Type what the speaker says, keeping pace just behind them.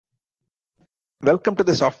Welcome to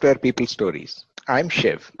the Software People Stories. I'm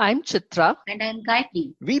Shiv. I'm Chitra, And I'm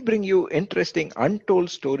Gayatri. We bring you interesting, untold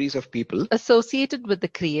stories of people. associated with the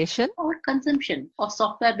creation Or consumption of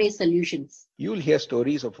software-based solutions. You'll hear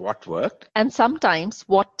stories of what worked. and sometimes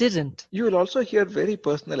what didn't, You will also hear very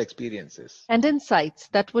personal experiences. and insights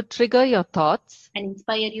that would trigger your thoughts. And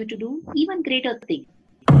inspire you to do even greater things.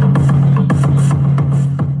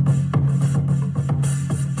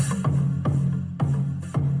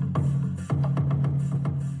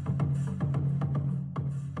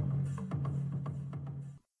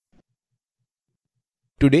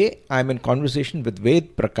 Today, I'm in conversation with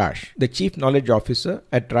Ved Prakash, the Chief Knowledge Officer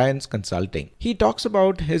at Triance Consulting. He talks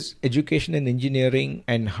about his education in engineering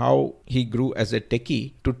and how he grew as a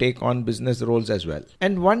techie to take on business roles as well.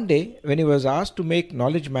 And one day, when he was asked to make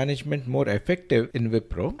knowledge management more effective in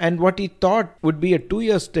Wipro, and what he thought would be a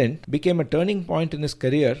 2-year stint became a turning point in his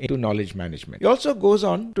career into knowledge management. He also goes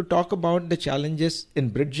on to talk about the challenges in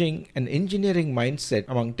bridging an engineering mindset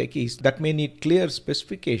among techies that may need clear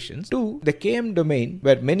specifications to the KM domain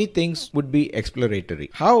where many things would be exploratory.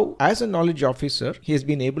 How, as a knowledge officer, he has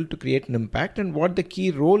been able to create an impact and what the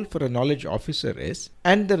key role for a knowledge officer is,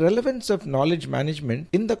 and the relevance of knowledge management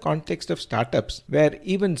in the context of startups where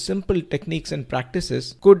even simple techniques and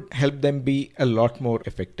practices could help them be a lot more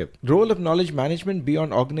effective. Role of knowledge management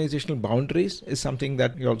beyond organizational boundaries is something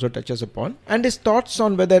that he also touches upon, and his thoughts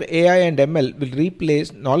on whether AI and ML will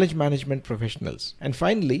replace knowledge management professionals. And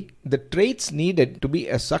finally, the traits needed to be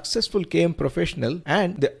a successful KM professional and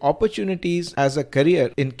the opportunities as a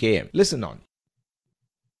career in KM. Listen on.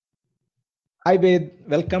 Hi Ved,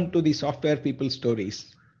 welcome to the Software People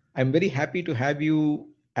Stories. I'm very happy to have you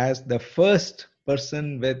as the first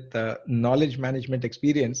person with knowledge management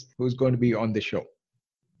experience who's going to be on the show.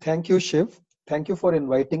 Thank you, Shiv. Thank you for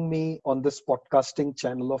inviting me on this podcasting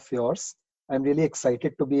channel of yours. I'm really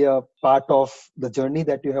excited to be a part of the journey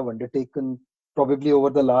that you have undertaken probably over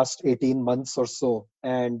the last 18 months or so,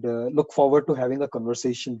 and look forward to having a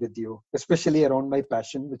conversation with you, especially around my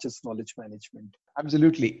passion, which is knowledge management.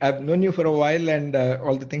 Absolutely. I've known you for a while and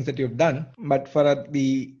all the things that you've done, but for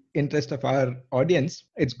the interest of our audience,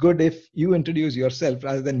 it's good if you introduce yourself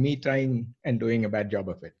rather than me trying and doing a bad job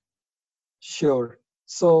of it. Sure.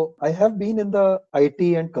 So I have been in the IT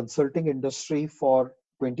and consulting industry for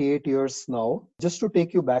 28 years now. Just to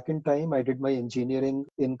take you back in time, I did my engineering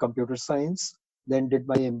in computer science, then did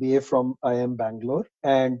my MBA from IIM Bangalore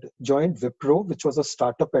and joined Wipro, which was a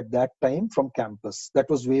startup at that time from campus. That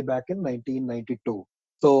was way back in 1992.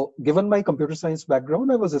 So given my computer science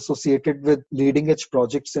background, I was associated with leading edge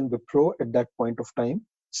projects in Wipro at that point of time.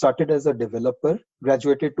 Started as a developer,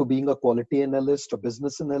 graduated to being a quality analyst, a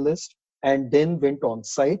business analyst, and then went on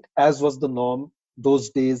site, as was the norm those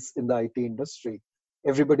days in the IT industry.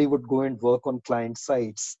 Everybody would go and work on client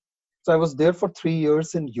sites. So I was there for 3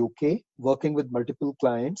 years in UK, working with multiple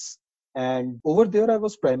clients. And over there, I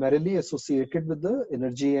was primarily associated with the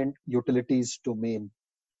energy and utilities domain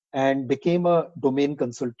and became a domain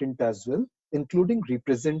consultant as well, including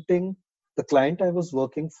representing the client I was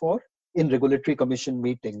working for in regulatory commission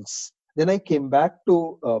meetings. Then I came back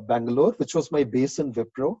to Bangalore, which was my base in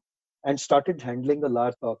Wipro, and started handling a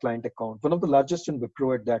large client account, one of the largest in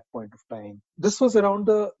Wipro at that point of time. This was around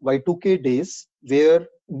the Y2K days where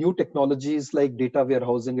new technologies like data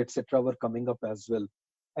warehousing, etc., were coming up as well.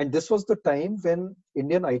 And this was the time when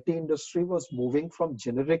Indian IT industry was moving from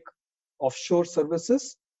generic offshore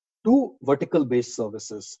services to vertical based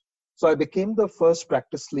services. So I became the first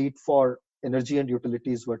practice lead for energy and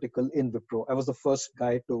utilities vertical in Wipro. I was the first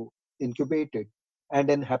guy to incubate it. And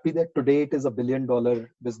I'm happy that today it is $1 billion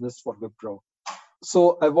business for Wipro.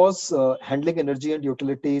 So I was handling energy and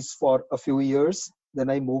utilities for a few years. Then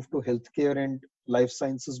I moved to healthcare and life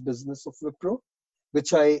sciences business of Wipro,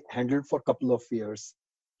 which I handled for a couple of years.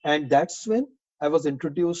 And that's when I was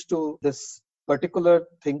introduced to this particular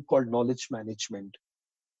thing called knowledge management.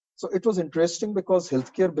 So it was interesting because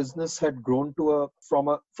healthcare business had grown to from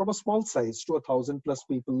a small size to 1,000+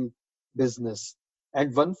 people business.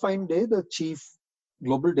 And one fine day, the chief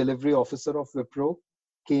global delivery officer of Wipro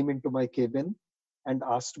came into my cabin and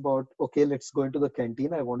asked about, okay, let's go into the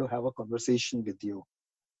canteen. I want to have a conversation with you.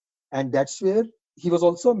 And that's where he was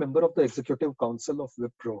also a member of the executive council of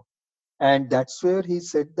Wipro. And that's where he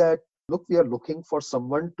said that, look, we are looking for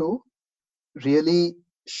someone to really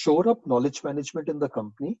shore up knowledge management in the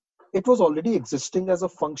company. It was already existing as a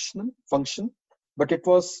function, but it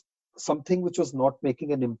was something which was not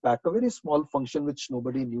making an impact, a very small function which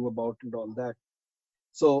nobody knew about and all that.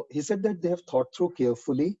 So he said that they have thought through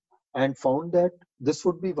carefully and found that this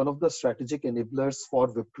would be one of the strategic enablers for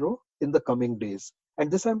Wipro in the coming days.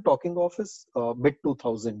 And this I'm talking of is mid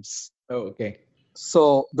 2000s. Oh, okay.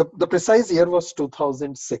 So the precise year was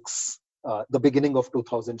 2006, the beginning of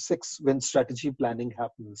 2006, when strategy planning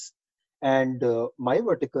happens. And my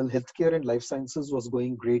vertical, healthcare and life sciences, was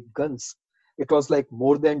going great guns. It was like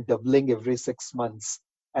more than doubling every 6 months.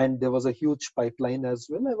 And there was a huge pipeline as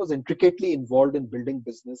well. I was intricately involved in building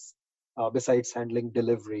business besides handling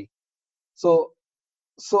delivery. So,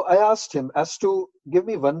 so I asked him as to give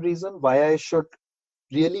me one reason why I should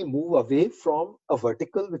really move away from a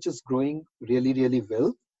vertical which is growing really, really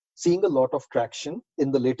well, seeing a lot of traction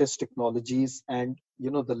in the latest technologies and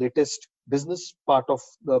the latest business part of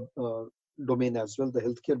the domain as well. The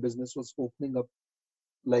healthcare business was opening up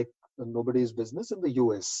like nobody's business in the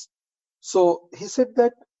US. So he said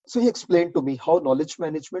that. So he explained to me how knowledge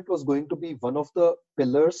management was going to be one of the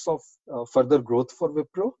pillars of further growth for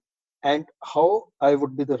Wipro, and how I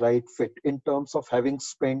would be the right fit in terms of having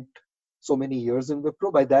spent so many years in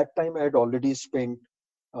Wipro. By that time, I had already spent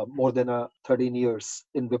more than 13 years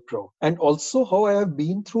in Wipro, and also how I have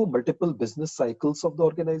been through multiple business cycles of the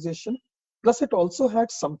organization. Plus, it also had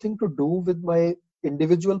something to do with my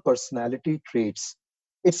individual personality traits.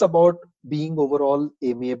 It's about being overall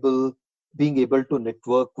amiable, being able to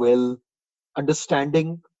network well,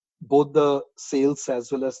 understanding both the sales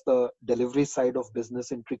as well as the delivery side of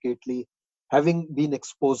business intricately, having been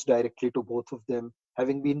exposed directly to both of them,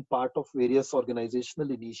 having been part of various organizational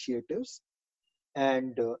initiatives.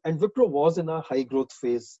 And Wipro was in a high growth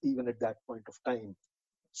phase even at that point of time.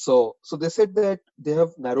 So they said that they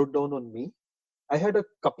have narrowed down on me. I had a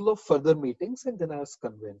couple of further meetings and then I was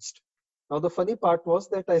convinced. Now, the funny part was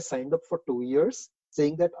that I signed up for 2 years,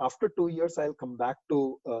 saying that after 2 years, I'll come back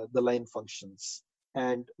to the line functions.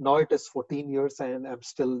 And now it is 14 years and I'm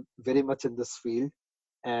still very much in this field.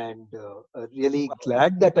 And really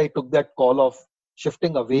glad that I took that call of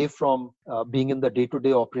shifting away from being in the day to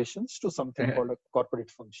day operations to something called a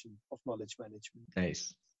corporate function of knowledge management.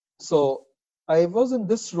 Nice. So I was in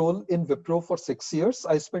this role in Wipro for 6 years.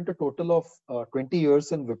 I spent a total of 20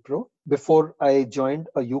 years in Wipro before I joined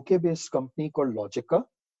a UK based company called Logica,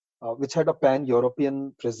 which had a pan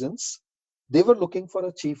European presence. They were looking for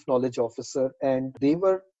a chief knowledge officer and they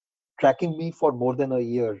were tracking me for more than a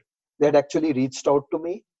year. They had actually reached out to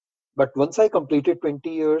me. But once I completed 20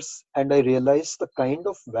 years and I realized the kind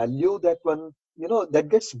of value that that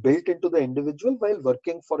gets built into the individual while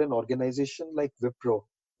working for an organization like Wipro,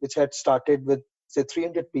 which had started with, say,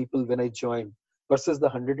 300 people when I joined versus the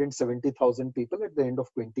 170,000 people at the end of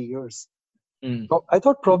 20 years. Mm. So I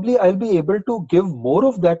thought probably I'll be able to give more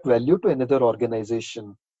of that value to another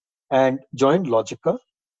organization and joined Logica.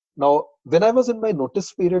 Now, when I was in my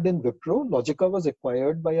notice period in Wipro, Logica was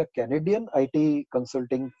acquired by a Canadian IT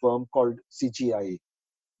consulting firm called CGI.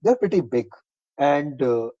 They're pretty big. And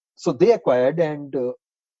so they acquired, and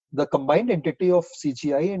the combined entity of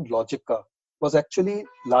CGI and Logica was actually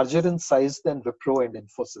larger in size than Wipro and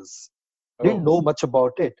Infosys. Didn't know much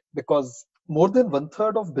about it because more than one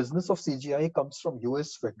third of business of CGI comes from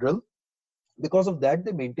US federal. Because of that,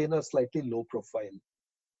 they maintain a slightly low profile.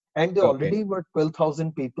 And they Okay. already were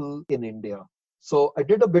 12,000 people in India. So I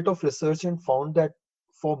did a bit of research and found that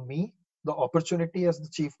for me, the opportunity as the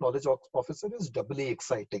chief knowledge officer is doubly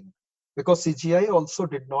exciting because CGI also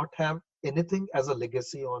did not have anything as a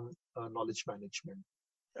legacy on knowledge management.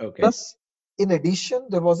 Okay. Plus, in addition,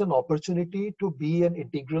 there was an opportunity to be an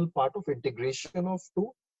integral part of integration of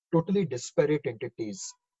two totally disparate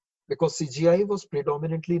entities because CGI was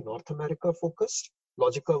predominantly North America focused,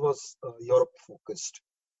 Logica was Europe focused.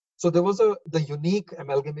 So there was the unique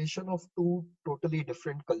amalgamation of two totally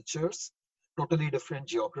different cultures, totally different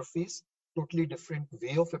geographies, totally different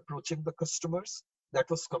way of approaching the customers that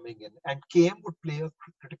was coming in, and KM would play a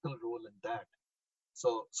critical role in that.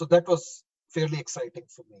 So that was fairly exciting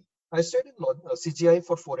for me. I stayed in CGI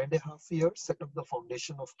for 4.5 years, set up the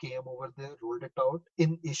foundation of KM over there, rolled it out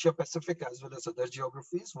in Asia Pacific as well as other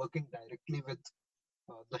geographies, working directly with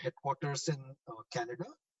the headquarters in Canada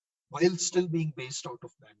while still being based out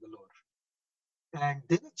of Bangalore. And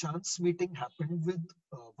then a chance meeting happened with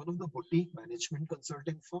one of the boutique management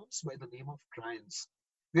consulting firms by the name of Triance,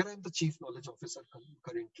 where I'm the chief knowledge officer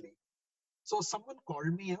currently. So someone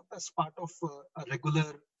called me up as part of a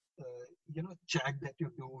regular, chat that you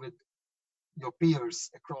do with your peers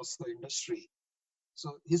across the industry.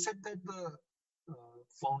 So he said that the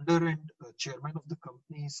founder and chairman of the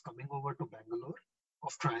company is coming over to Bangalore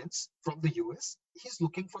of Triance from the US. He's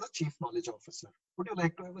looking for a chief knowledge officer. Would you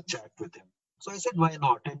like to have a chat with him? So I said, why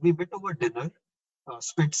not? And we met over dinner,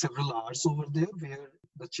 spent several hours over there where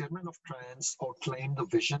the chairman of Triance outlined the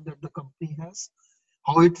vision that the company has,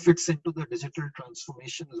 how it fits into the digital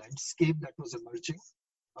transformation landscape that was emerging,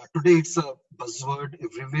 Today it's a buzzword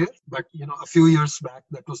everywhere, but a few years back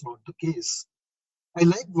that was not the case. I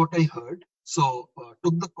liked what I heard, so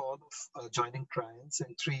took the call of joining Triance,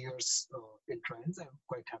 and 3 years in Triance, I'm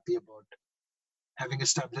quite happy about having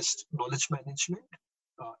established knowledge management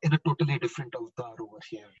in a totally different avatar over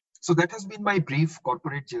here. So that has been my brief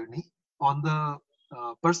corporate journey. On the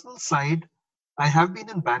personal side, I have been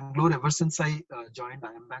in Bangalore ever since I joined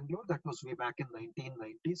IIM Bangalore. That was way back in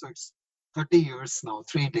 1990. So it's 30 years now,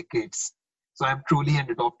 3 decades. So I'm truly an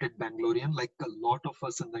adopted Bangalorean, like a lot of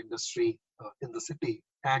us in the industry in the city.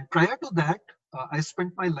 And prior to that, I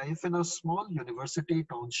spent my life in a small university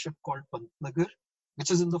township called Pantnagar,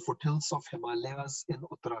 which is in the foothills of Himalayas in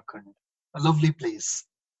Uttarakhand. A lovely place.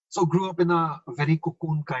 So grew up in a very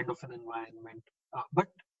cocoon kind of an environment, but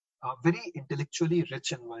a very intellectually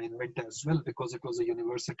rich environment as well because it was a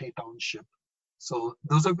university township. So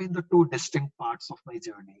those have been the two distinct parts of my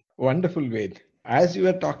journey. Wonderful, Ved. As you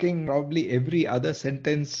were talking, probably every other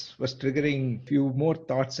sentence was triggering few more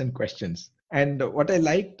thoughts and questions. And what I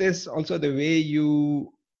liked is also the way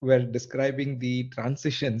you were describing the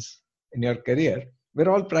transitions in your career were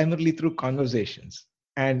all primarily through conversations.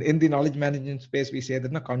 And in the knowledge management space, we say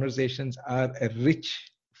that conversations are a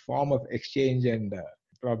rich form of exchange and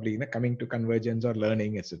probably coming to convergence or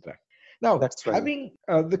learning, etc. Now, That's right. having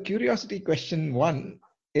the curiosity question one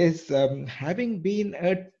is having been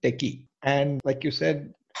a techie and like you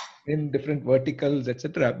said in different verticals,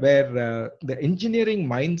 etc., where the engineering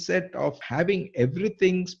mindset of having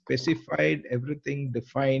everything specified, everything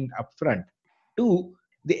defined upfront, to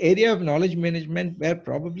the area of knowledge management where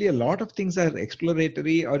probably a lot of things are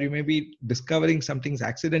exploratory or you may be discovering some things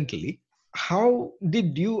accidentally. How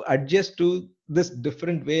did you adjust to this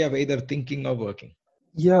different way of either thinking or working?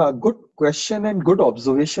 Yeah, good question and good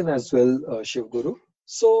observation as well, Shiv Guru.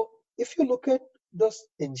 So if you look at the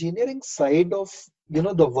engineering side of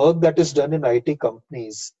the work that is done in IT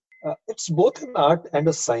companies, it's both an art and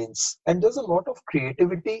a science, and there's a lot of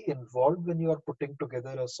creativity involved when you are putting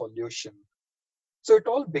together a solution. So it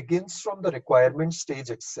all begins from the requirement stage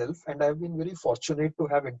itself, and I've been very fortunate to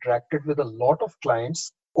have interacted with a lot of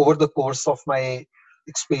clients over the course of my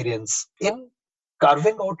experience in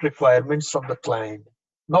carving out requirements from the client.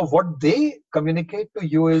 Now, what they communicate to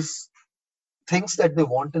you is things that they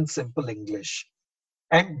want in simple English.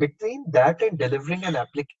 And between that and delivering an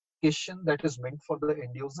application that is meant for the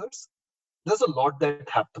end users, there's a lot that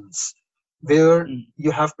happens where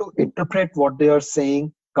you have to interpret what they are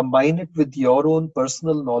saying, combine it with your own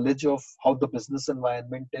personal knowledge of how the business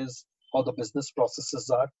environment is, how the business processes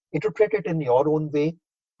are, interpret it in your own way,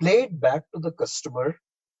 play it back to the customer.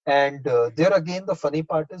 And there again, the funny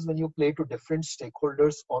part is when you play to different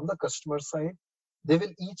stakeholders on the customer side, they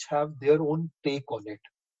will each have their own take on it,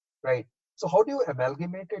 right? So, how do you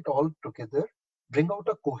amalgamate it all together, bring out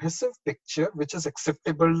a cohesive picture which is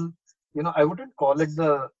acceptable? I wouldn't call it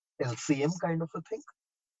the LCM kind of a thing,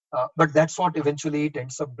 but that's what eventually it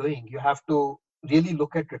ends up doing. You have to really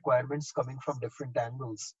look at requirements coming from different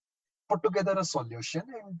angles, put together a solution.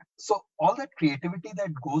 And so all that creativity that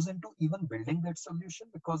goes into even building that solution,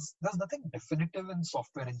 because there's nothing definitive in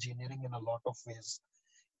software engineering in a lot of ways.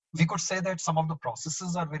 We could say that some of the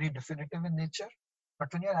processes are very definitive in nature,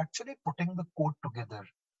 but when you're actually putting the code together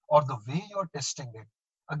or the way you're testing it,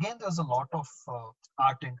 again, there's a lot of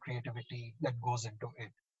art and creativity that goes into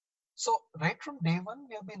it. So right from day one,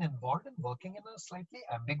 we have been involved in working in a slightly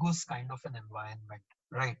ambiguous kind of an environment,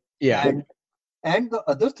 right? Yeah. And the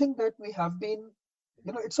other thing that we have been,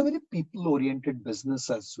 it's a very people-oriented business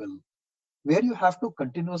as well, where you have to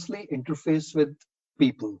continuously interface with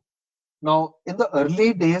people. Now, in the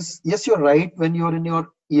early days, yes, you're right. When you're in your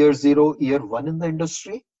year zero, year one in the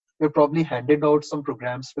industry, you're probably handed out some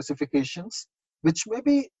program specifications, which may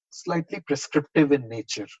be slightly prescriptive in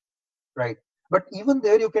nature, right? But even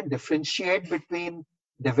there, you can differentiate between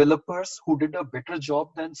developers who did a better job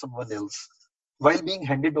than someone else while being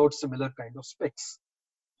handed out similar kind of specs.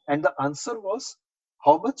 And the answer was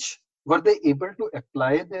how much were they able to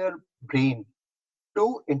apply their brain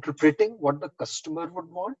to interpreting what the customer would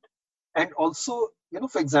want. And also,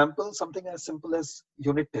 for example, something as simple as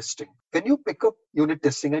unit testing. When you pick up unit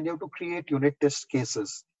testing and you have to create unit test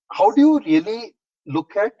cases, how do you really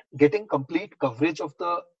look at getting complete coverage of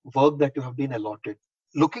the work that you have been allotted?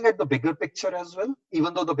 Looking at the bigger picture as well,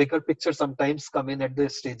 even though the bigger picture sometimes come in at the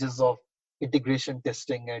stages of integration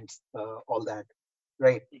testing and all that,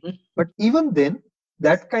 right? But even then,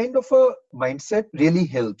 that kind of a mindset really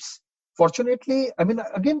helps. Fortunately, I mean,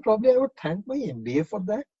 again, probably I would thank my MBA for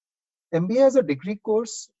that. MBA as a degree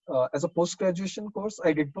course, as a post-graduation course,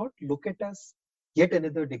 I did not look at as yet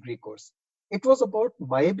another degree course. It was about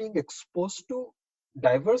my being exposed to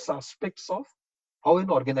diverse aspects of how an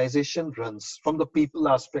organization runs, from the people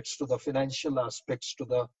aspects to the financial aspects to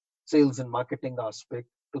the sales and marketing aspect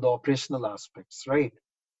to the operational aspects, right?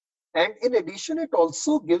 And in addition, it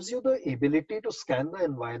also gives you the ability to scan the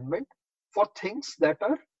environment for things that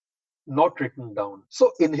are not written down.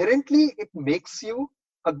 So inherently, it makes you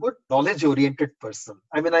a good knowledge oriented person.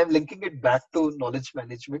 I mean, I'm linking it back to knowledge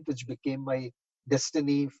management, which became my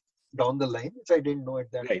destiny down the line, which I didn't know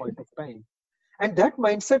at that Right. point of time. And that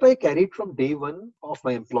mindset I carried from day one of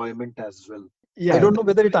my employment as well. I Yeah. don't know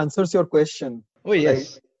whether it answers your question, Oh, but I,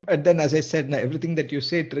 yes. And then, as I said, now everything that you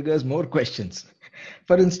say triggers more questions.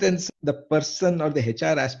 For instance, the person or the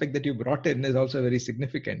HR aspect that you brought in is also very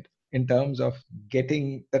significant in terms of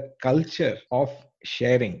getting the culture of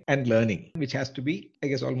sharing and learning, which has to be, I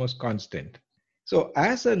guess, almost constant. So,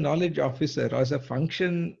 as a knowledge officer or as a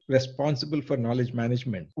function responsible for knowledge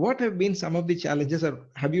management, what have been some of the challenges, or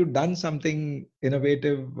have you done something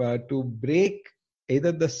innovative to break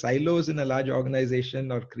either the silos in a large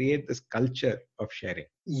organization or create this culture of sharing?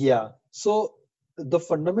 yeah. So the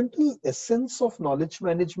fundamental essence of knowledge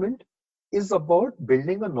management is about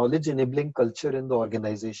building a knowledge enabling culture in the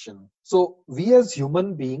organization. So we as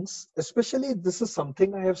human beings, especially this is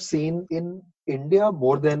something I have seen in India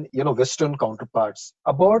more than Western counterparts,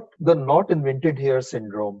 about the not invented here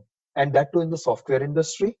syndrome. And that too in the software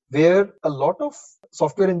industry, where a lot of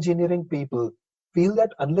software engineering people feel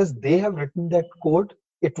that unless they have written that code,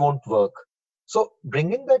 it won't work. So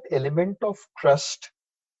bringing that element of trust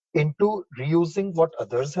into reusing what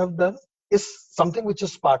others have done is something which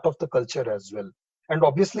is part of the culture as well. And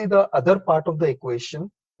obviously, the other part of the equation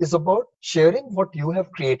is about sharing what you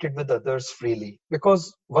have created with others freely.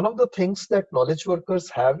 Because one of the things that knowledge workers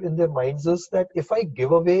have in their minds is that if I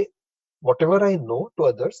give away whatever I know to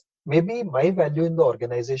others, maybe my value in the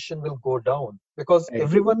organization will go down because Right.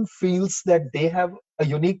 everyone feels that they have a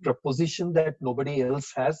unique proposition that nobody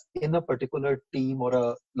else has in a particular team or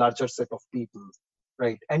a larger set of people,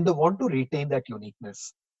 right? And they want to retain that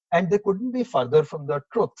uniqueness. And they couldn't be further from the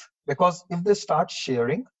truth because if they start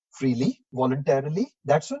sharing freely, voluntarily,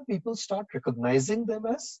 that's when people start recognizing them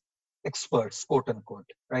as experts, quote unquote,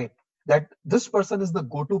 right? That this person is the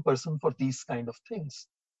go to person for these kind of things.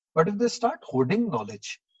 But if they start hoarding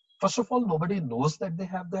knowledge, first of all, nobody knows that they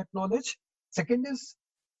have that knowledge. Second is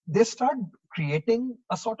they start creating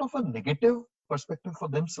a sort of a negative perspective for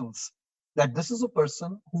themselves that this is a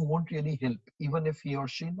person who won't really help, even if he or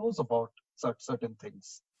she knows about certain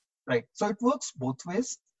things, right? So it works both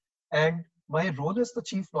ways. And my role as the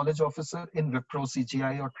Chief Knowledge Officer in Wipro,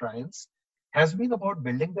 CGI, or Triance has been about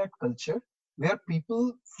building that culture where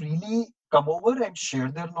people freely come over and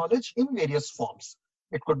share their knowledge in various forms.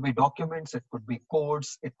 It could be documents, it could be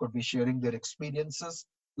codes, it could be sharing their experiences,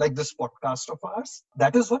 like this podcast of ours.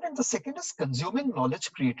 That is one. And the second is consuming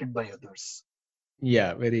knowledge created by others.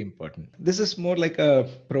 Yeah, very important. This is more like a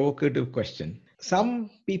provocative question. Some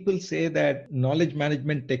people say that knowledge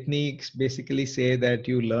management techniques basically say that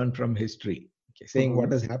you learn from history, okay, saying what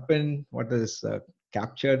Mhm. has happened, what is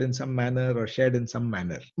captured in some manner or shared in some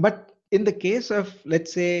manner. But in the case of,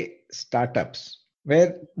 let's say, startups,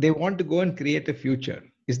 where they want to go and create a future,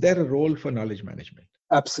 is there a role for knowledge management?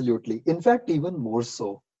 Absolutely. In fact, even more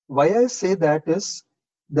so. Why I say that is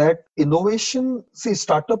that innovation, see,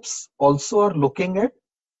 startups also are looking at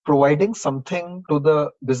providing something to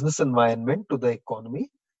the business environment, to the economy,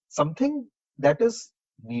 something that is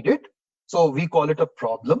needed. So we call it a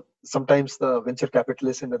problem. Sometimes the venture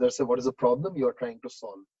capitalists and others say, what is the problem you are trying to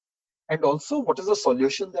solve? And also, what is the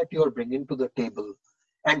solution that you are bringing to the table?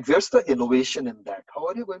 And where's the innovation in that? How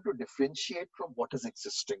are you going to differentiate from what is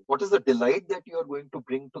existing? What is the delight that you are going to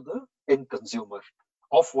bring to the end consumer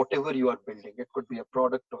of whatever you are building? It could be a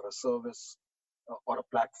product or a service or a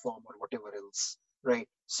platform or whatever else, right?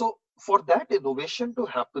 So for that innovation to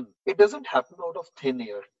happen, it doesn't happen out of thin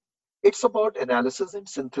air. It's about analysis and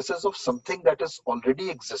synthesis of something that is already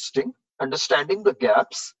existing, understanding the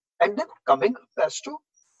gaps, and then coming up as to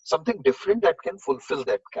something different that can fulfill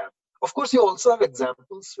that gap. Of course, you also have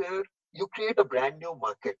examples where you create a brand new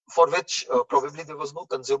market for which probably there was no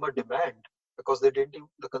consumer demand because the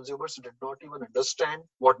consumers did not even understand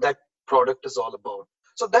what that product is all about.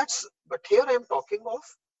 So but here I am talking of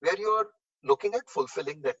where you are looking at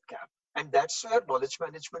fulfilling that gap. And that's where knowledge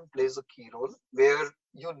management plays a key role, where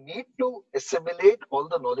you need to assimilate all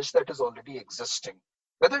the knowledge that is already existing,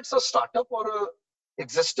 whether it's a startup or a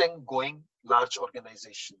existing going large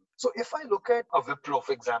organization. So if I look at a Wipro,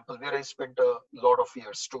 for example, where I spent a lot of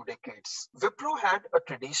years, 2 decades, Wipro had a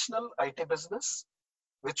traditional IT business,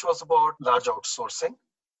 which was about large outsourcing.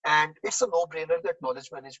 And it's a no-brainer that knowledge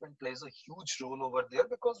management plays a huge role over there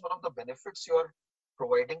because one of the benefits you are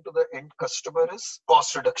providing to the end customer is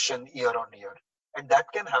cost reduction year on year. And that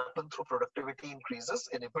can happen through productivity increases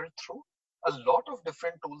enabled through a lot of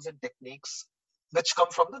different tools and techniques which come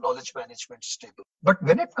from the knowledge management stable. But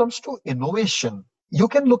when it comes to innovation, you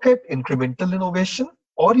can look at incremental innovation,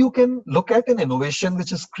 or you can look at an innovation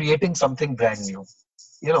which is creating something brand new,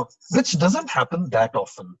 which doesn't happen that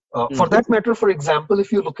often. For that matter, for example,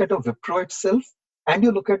 if you look at a Wipro itself and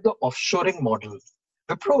you look at the offshoring model,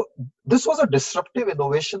 Wipro, this was a disruptive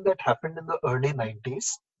innovation that happened in the early 90s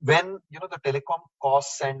when, the telecom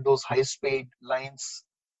costs and those high-speed lines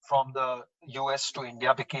from the US to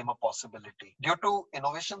India became a possibility due to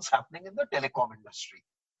innovations happening in the telecom industry.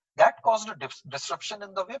 That caused a disruption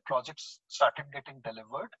in the way projects started getting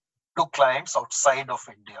delivered to clients outside of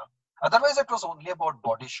India. Otherwise, it was only about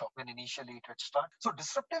body shop when initially it had started. So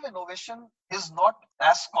disruptive innovation is not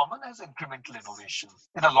as common as incremental innovation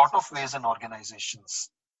in a lot of ways in organizations,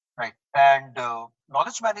 right? And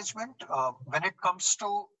knowledge management, when it comes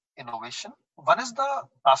to innovation, one is the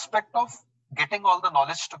aspect of getting all the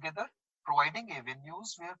knowledge together, providing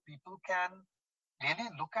avenues where people can really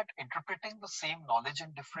look at interpreting the same knowledge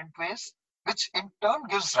in different ways, which in turn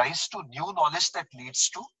gives rise to new knowledge that leads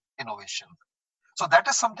to innovation. So that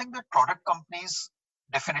is something that product companies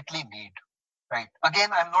definitely need, right? Again,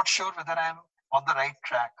 I'm not sure whether I'm on the right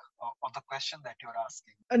track of the question that you're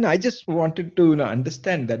asking. And I just wanted to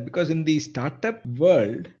understand that, because in the startup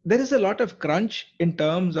world, there is a lot of crunch in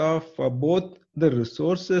terms of both the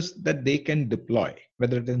resources that they can deploy,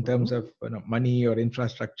 whether it's in terms of money or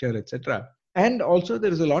infrastructure, etc. And also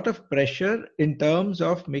there is a lot of pressure in terms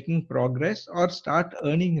of making progress or start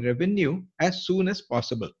earning revenue as soon as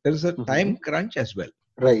possible. There is a time crunch as well.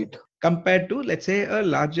 Right. Compared to, let's say, a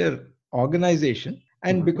larger organization,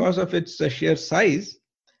 and because of its sheer size,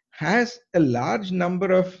 has a large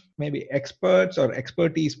number of maybe experts or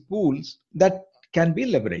expertise pools that can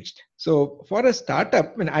be leveraged. So for a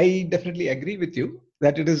startup, and I definitely agree with you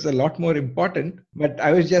that it is a lot more important, but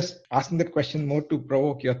I was just asking that question more to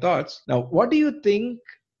provoke your thoughts. Now, what do you think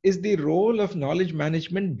is the role of knowledge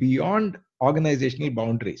management beyond organizational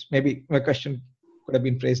boundaries? Maybe my question could have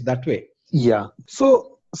been phrased that way. Yeah.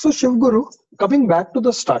 So Shivguru, coming back to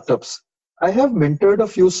the startups, I have mentored a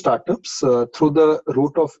few startups through the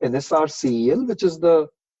route of NSR CEL, which is the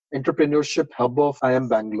entrepreneurship hub of IIM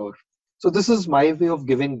Bangalore. So this is my way of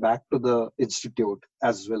giving back to the institute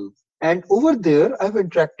as well. And over there, I've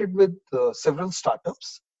interacted with several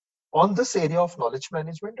startups on this area of knowledge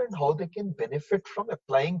management and how they can benefit from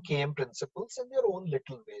applying KM principles in their own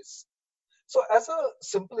little ways. So as a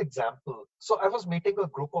simple example, so I was meeting a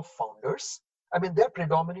group of founders. I mean, they're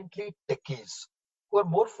predominantly techies who are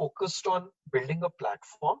more focused on building a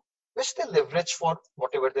platform which they leverage for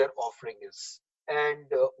whatever their offering is. And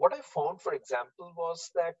what I found, for example, was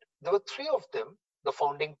that there were 3 of them, the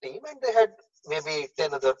founding team, and they had maybe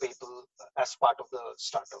 10 other people as part of the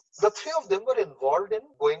startup. The 3 of them were involved in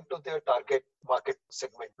going to their target market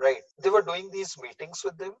segment, right? They were doing these meetings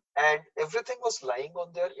with them and everything was lying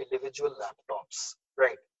on their individual laptops,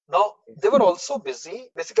 right? Now, they were also busy.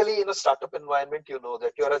 Basically, in a startup environment, you know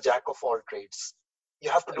that you're a jack of all trades. You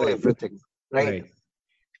have to do everything, right?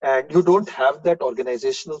 And you don't have that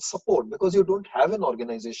organizational support because you don't have an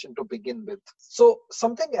organization to begin with. So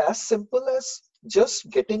something as simple as just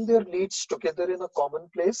getting their leads together in a common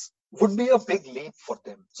place would be a big leap for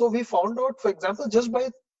them. So we found out, for example, just by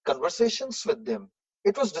conversations with them,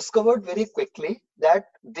 it was discovered very quickly that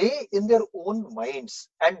they, in their own minds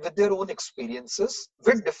and with their own experiences,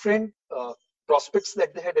 with different prospects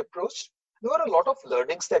that they had approached, there were a lot of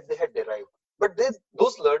learnings that they had derived. But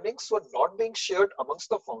those learnings were not being shared amongst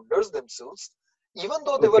the founders themselves, even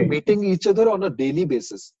though they were meeting each other on a daily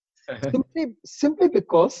basis. Simply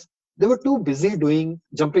because they were too busy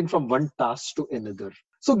jumping from one task to another.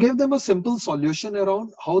 So give them a simple solution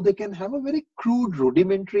around how they can have a very crude,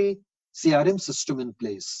 rudimentary CRM system in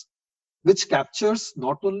place, which captures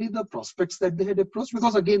not only the prospects that they had approached,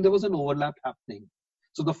 because again, there was an overlap happening.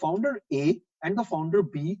 So the founder A and the founder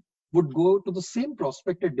B would go to the same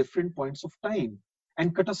prospect at different points of time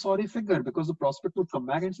and cut a sorry figure because the prospect would come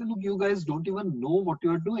back and say, look, you guys don't even know what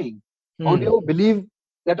you're doing. How do you believe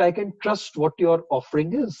that I can trust what your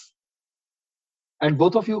offering is? And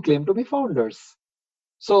both of you claim to be founders.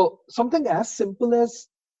 So something as simple as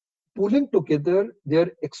pulling together their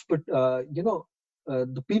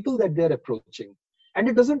the people that they're approaching. And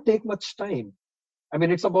it doesn't take much time. I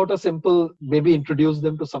mean, it's about a simple, maybe introduce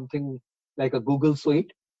them to something like a Google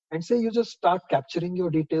Suite and say, you just start capturing your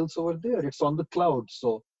details over there. It's on the cloud.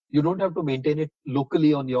 So you don't have to maintain it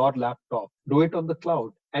locally on your laptop. Do it on the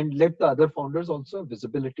cloud and let the other founders also have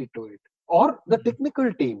visibility to it. Or the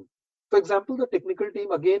technical team. For example, the technical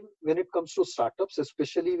team, again, when it comes to startups,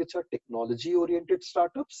 especially which are technology oriented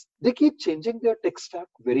startups, they keep changing their tech stack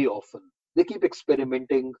very often. They keep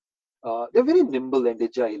experimenting. They're very nimble and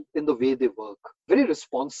agile in the way they work, very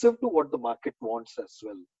responsive to what the market wants as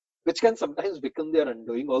well, which can sometimes become their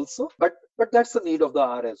undoing also. But that's the need of the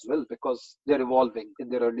hour as well, because they're evolving in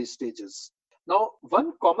their early stages. Now,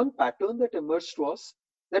 one common pattern that emerged was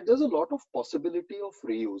that there's a lot of possibility of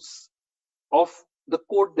reuse of the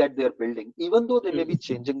code that they're building, even though they may be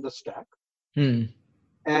changing the stack. Hmm.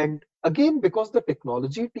 And again, because the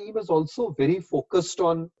technology team is also very focused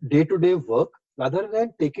on day-to-day work, rather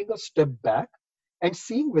than taking a step back and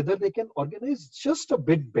seeing whether they can organize just a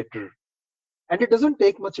bit better. And it doesn't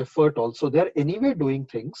take much effort also. They're anyway doing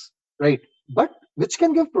things, right? But which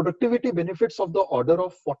can give productivity benefits of the order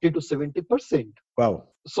of 40 to 70%. Wow.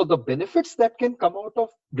 So the benefits that can come out of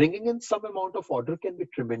bringing in some amount of order can be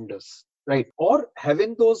tremendous, right? Or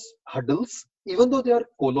having those huddles, even though they are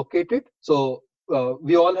co-located. So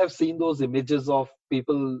we all have seen those images of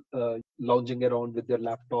people lounging around with their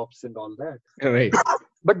laptops and all that. Right.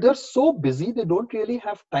 But they're so busy, they don't really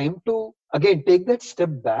have time to, again, take that step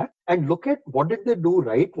back and look at what did they do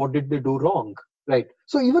right, what did they do wrong, right?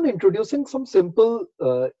 So even introducing some simple,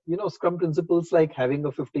 Scrum principles like having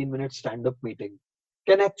a 15-minute stand-up meeting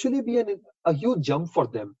can actually be a huge jump for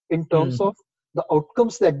them in terms of the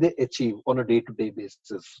outcomes that they achieve on a day-to-day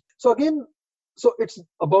basis. So again, so it's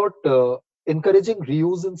about encouraging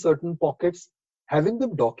reuse in certain pockets, having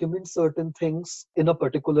them document certain things in a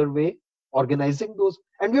particular way, organizing those.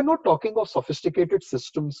 And we're not talking of sophisticated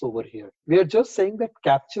systems over here. We are just saying that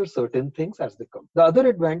capture certain things as they come. The other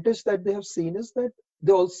advantage that they have seen is that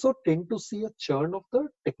they also tend to see a churn of the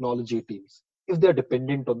technology teams if they're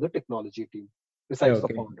dependent on the technology team besides the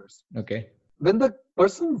founders. Okay. When the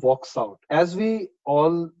person walks out, as we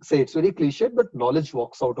all say, it's very cliched, but knowledge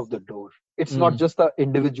walks out of the door. It's not just the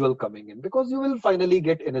individual coming in, because you will finally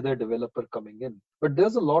get another developer coming in. But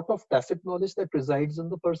there's a lot of tacit knowledge that resides in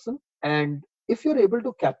the person. And if you're able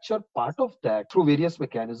to capture part of that through various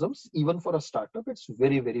mechanisms, even for a startup, it's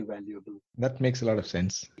very, very valuable. That makes a lot of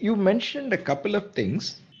sense. You mentioned a couple of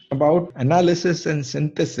things about analysis and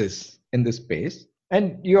synthesis in this space.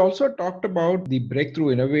 And you also talked about the breakthrough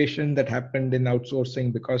innovation that happened in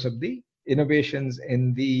outsourcing because of the innovations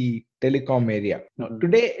in the telecom area. Now,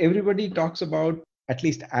 today, everybody talks about at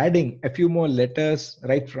least adding a few more letters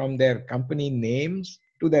right from their company names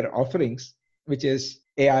to their offerings, which is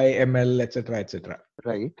AI, ML, etc., etc.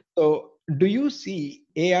 Right. So, do you see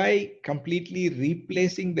AI completely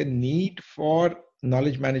replacing the need for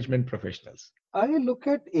knowledge management professionals? I look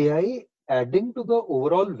at AI adding to the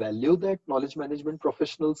overall value that knowledge management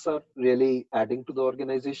professionals are really adding to the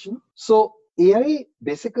organization. So AI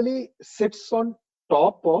basically sits on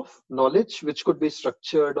top of knowledge, which could be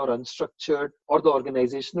structured or unstructured, or the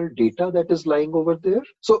organizational data that is lying over there.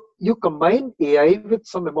 So you combine AI with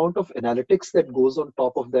some amount of analytics that goes on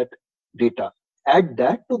top of that data. Add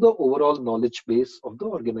that to the overall knowledge base of the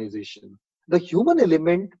organization. The human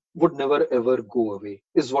element would never ever go away,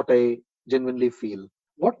 is what I genuinely feel.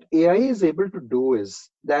 What AI is able to do is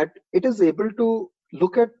that it is able to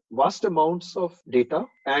look at vast amounts of data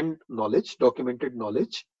and knowledge, documented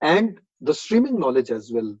knowledge, and the streaming knowledge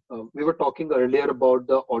as well. We were talking earlier about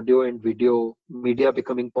the audio and video media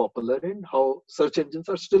becoming popular and how search engines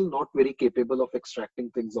are still not very capable of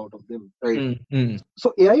extracting things out of them, right?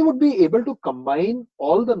 So AI would be able to combine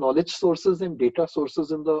all the knowledge sources and data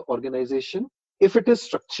sources in the organization if it is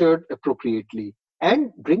structured appropriately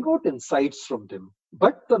and bring out insights from them.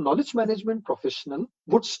 But the knowledge management professional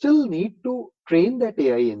would still need to train that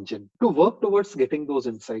AI engine to work towards getting those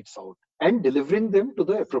insights out and delivering them to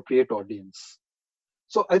the appropriate audience.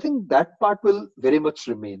 So I think that part will very much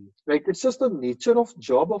remain, right? It's just the nature of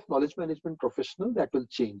job of knowledge management professional that will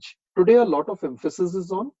change. Today, a lot of emphasis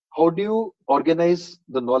is on how do you organize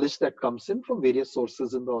the knowledge that comes in from various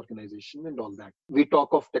sources in the organization and all that. We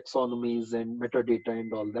talk of taxonomies and metadata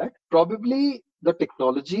and all that. Probably the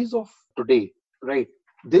technologies of today, right?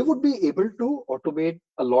 They would be able to automate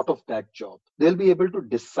a lot of that job. They'll be able to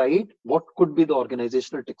decide what could be the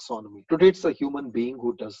organizational taxonomy. Today, it's a human being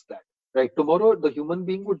who does that. Right. Tomorrow, the human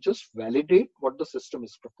being would just validate what the system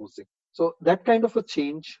is proposing. So that kind of a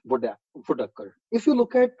change would occur. If you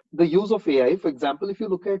look at the use of AI, for example, if you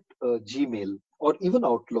look at Gmail or even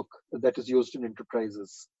Outlook that is used in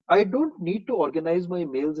enterprises, I don't need to organize my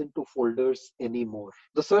mails into folders anymore.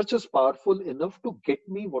 The search is powerful enough to get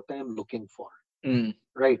me what I am looking for.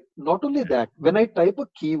 Right. Not only that, when I type a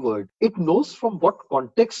keyword, it knows from what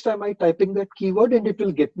context am I typing that keyword and it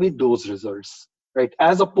will get me those results. right?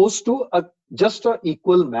 As opposed to just a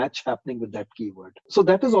equal match happening with that keyword. So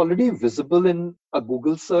that is already visible in a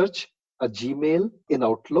Google search, a Gmail, in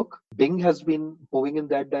Outlook. Bing has been moving in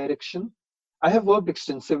that direction. I have worked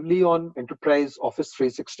extensively on enterprise Office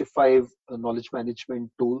 365 knowledge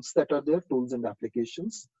management tools that are there, tools and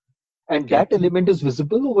applications. And Okay. that element is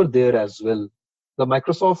visible over there as well. The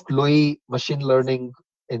Microsoft Loy machine learning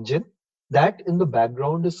engine, that in the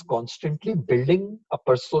background is constantly building a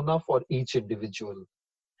persona for each individual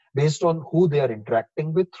based on who they are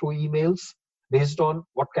interacting with through emails, based on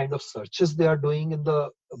what kind of searches they are doing in the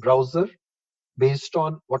browser, based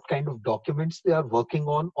on what kind of documents they are working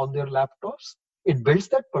on their laptops. It builds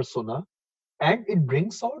that persona and it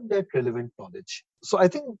brings out that relevant knowledge. So I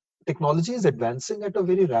think technology is advancing at a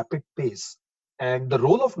very rapid pace, and the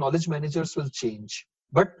role of knowledge managers will change,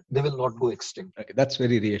 but they will not go extinct. Okay, that's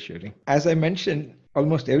very reassuring. As I mentioned,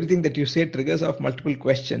 almost everything that you say triggers off multiple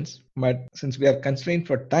questions. But since we are constrained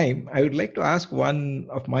for time, I would like to ask one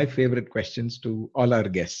of my favorite questions to all our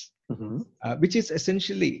guests, Mhm. which is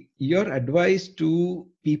essentially your advice to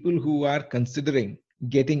people who are considering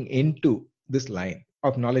getting into this line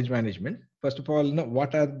of knowledge management. First of all,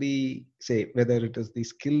 what are the, say, whether it is the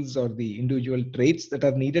skills or the individual traits that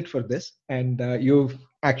are needed for this? And you've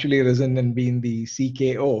actually risen and been the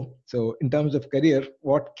CKO. So in terms of career,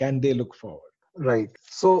 what can they look forward? Right.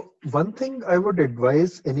 So, one thing I would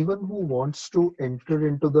advise anyone who wants to enter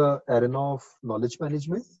into the arena of knowledge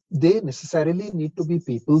management, they necessarily need to be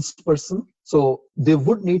people's person. So, they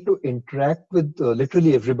would need to interact with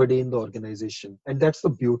literally everybody in the organization. And that's the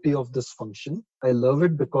beauty of this function. I love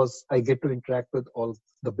it because I get to interact with all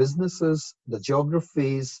the businesses, the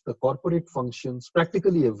geographies, the corporate functions,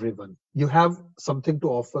 practically everyone. You have something to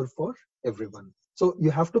offer for everyone. So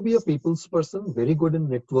you have to be a people's person, very good in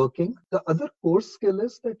networking. The other core skill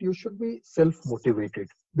is that you should be self-motivated.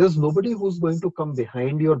 There's nobody who's going to come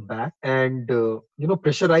behind your back and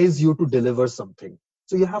pressurize you to deliver something.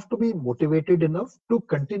 So you have to be motivated enough to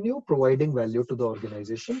continue providing value to the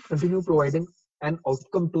organization, continue providing an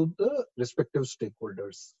outcome to the respective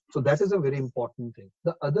stakeholders. So that is a very important thing.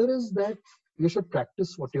 The other is that you should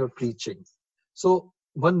practice what you're preaching. So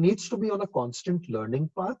one needs to be on a constant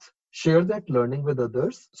learning path, share that learning with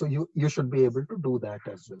others. So you should be able to do that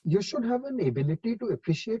as well. You should have an ability to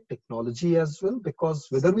appreciate technology as well, because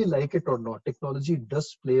whether we like it or not, technology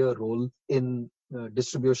does play a role in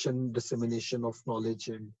distribution, dissemination of knowledge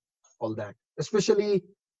and all that, especially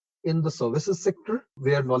in the services sector,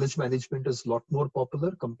 where knowledge management is a lot more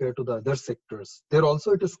popular compared to the other sectors. There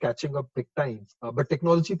also it is catching up big time, but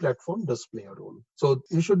technology platform does play a role. So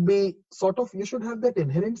you should be you should have that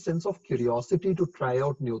inherent sense of curiosity to try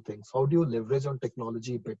out new things. How do you leverage on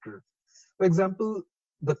technology better? For example,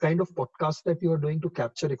 the kind of podcast that you are doing to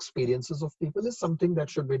capture experiences of people is something that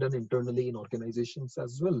should be done internally in organizations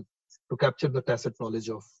as well, to capture the tacit knowledge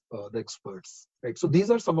of the experts. Right. So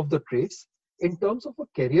these are some of the traits. In terms of a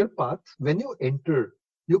career path, when you enter,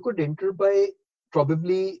 you could enter by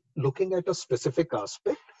probably looking at a specific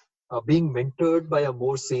aspect, being mentored by a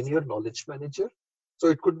more senior knowledge manager. So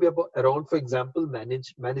it could be around, for example,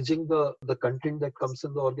 managing the content that comes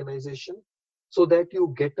in the organization, so that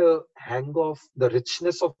you get a hang of the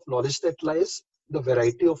richness of knowledge that lies, the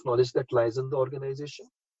variety of knowledge that lies in the organization,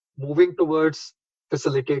 moving towards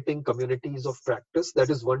facilitating communities of practice. That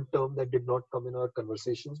is one term that did not come in our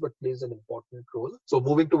conversations but plays an important role. So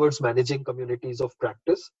moving towards managing communities of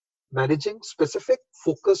practice, managing specific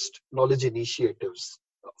focused knowledge initiatives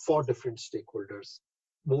for different stakeholders.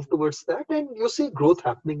 Move towards that and you see growth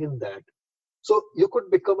happening in that. So you could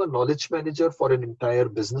become a knowledge manager for an entire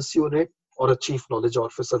business unit or a chief knowledge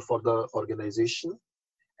officer for the organization.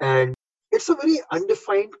 And it's a very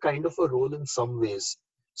undefined kind of a role in some ways.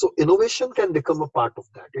 So innovation can become a part of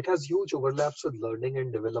that. It has huge overlaps with learning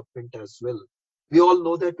and development as well. We all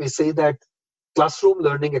know that we say that classroom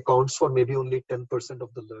learning accounts for maybe only 10% of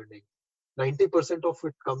the learning. 90% of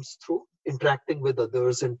it comes through interacting with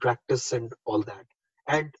others in practice and all that.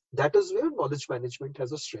 And that is where knowledge management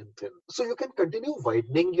has a strength in. So you can continue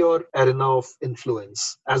widening your arena of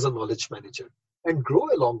influence as a knowledge manager and grow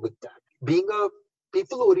along with that. Being a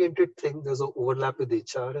people-oriented thing, there's an overlap with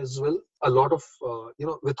HR as well. A lot of,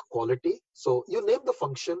 with quality. So you name the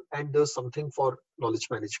function and there's something for knowledge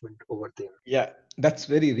management over there. Yeah, that's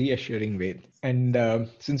very reassuring, Ved. And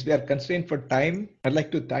since we are constrained for time, I'd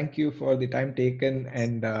like to thank you for the time taken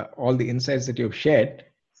and all the insights that you've shared.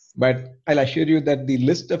 But I'll assure you that the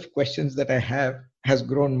list of questions that I have has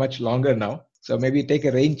grown much longer now. So maybe take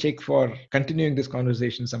a rain check for continuing this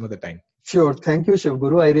conversation some other time. Sure. Thank you,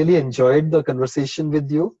 Shivguru. I really enjoyed the conversation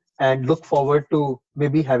with you and look forward to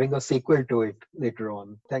maybe having a sequel to it later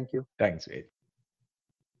on. Thank you. Thanks, Ved.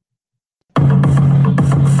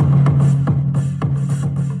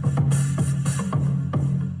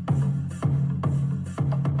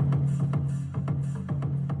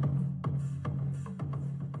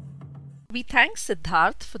 We thank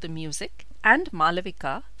Siddharth for the music and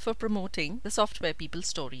Malavika for promoting the Software People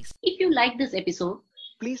stories. If you like this episode,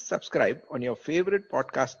 Please subscribe on your favorite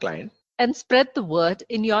podcast client. And spread the word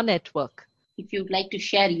in your network. if you'd like to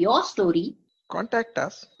share your story, Contact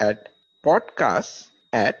us at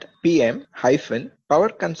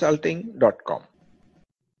podcasts@pm-powerconsulting.com.